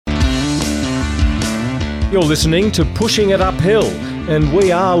You're listening to Pushing It Uphill, and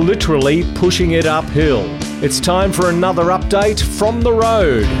we are literally pushing it uphill. It's time for another update from the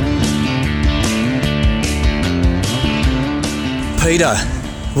road. Peter,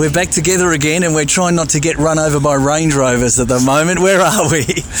 we're back together again, and we're trying not to get run over by Range Rovers at the moment. Where are we?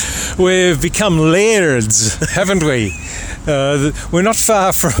 We've become lairds, haven't we? We're not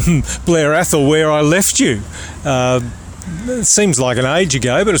far from Blair Athol, where I left you. It seems like an age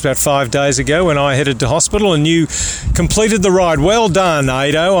ago, but it was about 5 days ago when I headed to hospital and you completed the ride. Well done,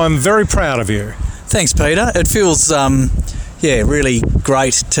 Ado. I'm very proud of you. Thanks, Peter. It feels, really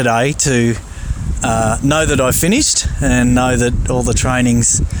great today to know that I finished and know that all the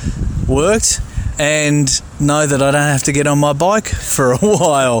trainings worked and know that I don't have to get on my bike for a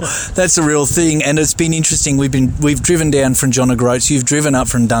while. That's a real thing, and it's been interesting. We've driven down from John O'Groats, you've driven up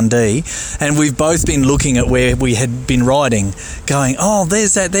from Dundee, and we've both been looking at where we had been riding, going, oh,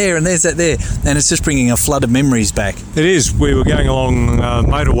 there's that there and there's that there, and it's just bringing a flood of memories back. It is. We were going along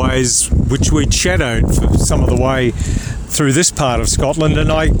motorways which we'd shadowed for some of the way through this part of Scotland,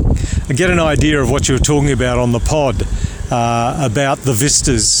 and I get an idea of what you were talking about on the pod. About the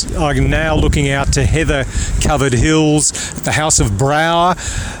vistas. I'm now looking out to heather-covered hills at the House of Brower.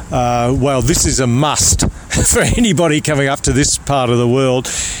 Well, this is a must for anybody coming up to this part of the world.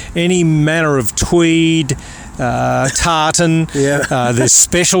 Any manner of tweed, tartan, there's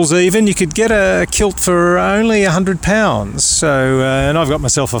specials even. You could get a kilt for only £100. So, and I've got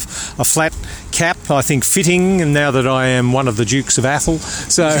myself a flat cap, I think fitting, and now that I am one of the Dukes of Athol.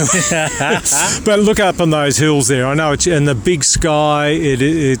 So, but look up on those hills there. I know it's in the big sky.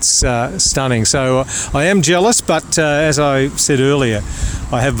 It's stunning. So I am jealous, but as I said earlier,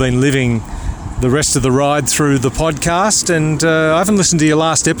 I have been living the rest of the ride through the podcast, and I haven't listened to your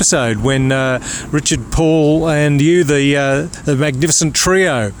last episode when Richard, Paul and you, the magnificent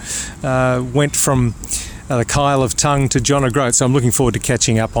trio, went from the Kyle of Tongue to John O'Groats. So I'm looking forward to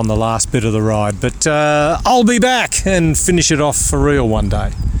catching up on the last bit of the ride, but I'll be back and finish it off for real one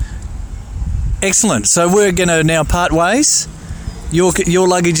day. Excellent. So we're going to now part ways. Your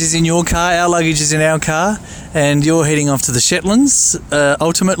luggage is in your car, our luggage is in our car, and you're heading off to the Shetlands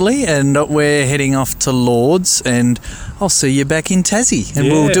ultimately, and we're heading off to Lords, and I'll see you back in Tassie, and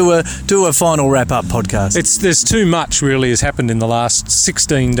we'll do a final wrap-up podcast. There's too much really has happened in the last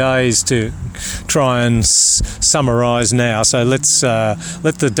 16 days to try and summarise now, so let's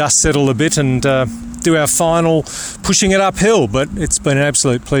let the dust settle a bit and do our final pushing it uphill. But it's been an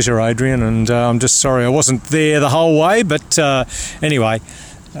absolute pleasure, Adrian, and I'm just sorry I wasn't there the whole way, but anyway,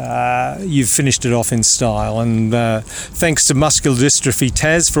 you've finished it off in style, and thanks to Muscular Dystrophy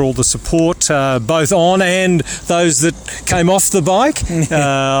Taz for all the support, both on and those that came off the bike.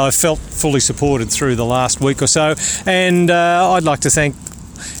 I felt fully supported through the last week or so, and I'd like to thank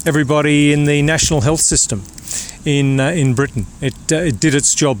everybody in the National Health System in Britain. It did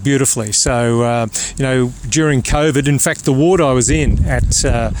its job beautifully. So, during COVID, in fact, the ward I was in at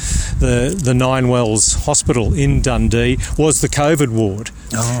the Nine Wells Hospital in Dundee was the COVID ward.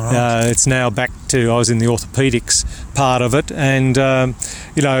 Oh, right. It's now back to, I was in the orthopaedics part of it, and,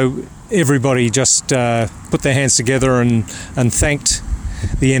 everybody just put their hands together and thanked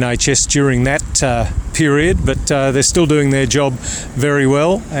the NHS during that period, but they're still doing their job very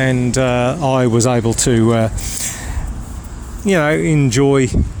well, and I was able to enjoy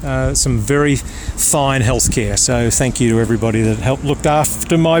some very fine healthcare. So thank you to everybody that helped looked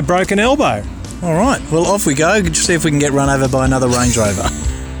after my broken elbow. All right, well, off we go. Just see if we can get run over by another Range Rover.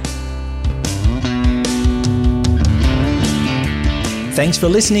 Thanks for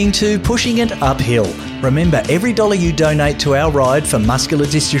listening to Pushing It Uphill. Remember, every dollar you donate to our ride for Muscular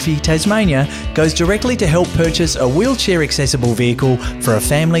Dystrophy Tasmania goes directly to help purchase a wheelchair-accessible vehicle for a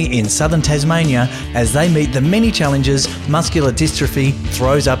family in southern Tasmania as they meet the many challenges muscular dystrophy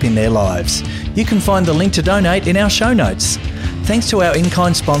throws up in their lives. You can find the link to donate in our show notes. Thanks to our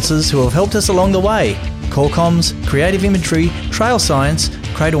in-kind sponsors who have helped us along the way: Corcoms, Creative Imagery, Trail Science,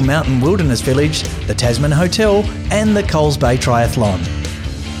 Cradle Mountain Wilderness Village, the Tasman Hotel, and the Coles Bay Triathlon.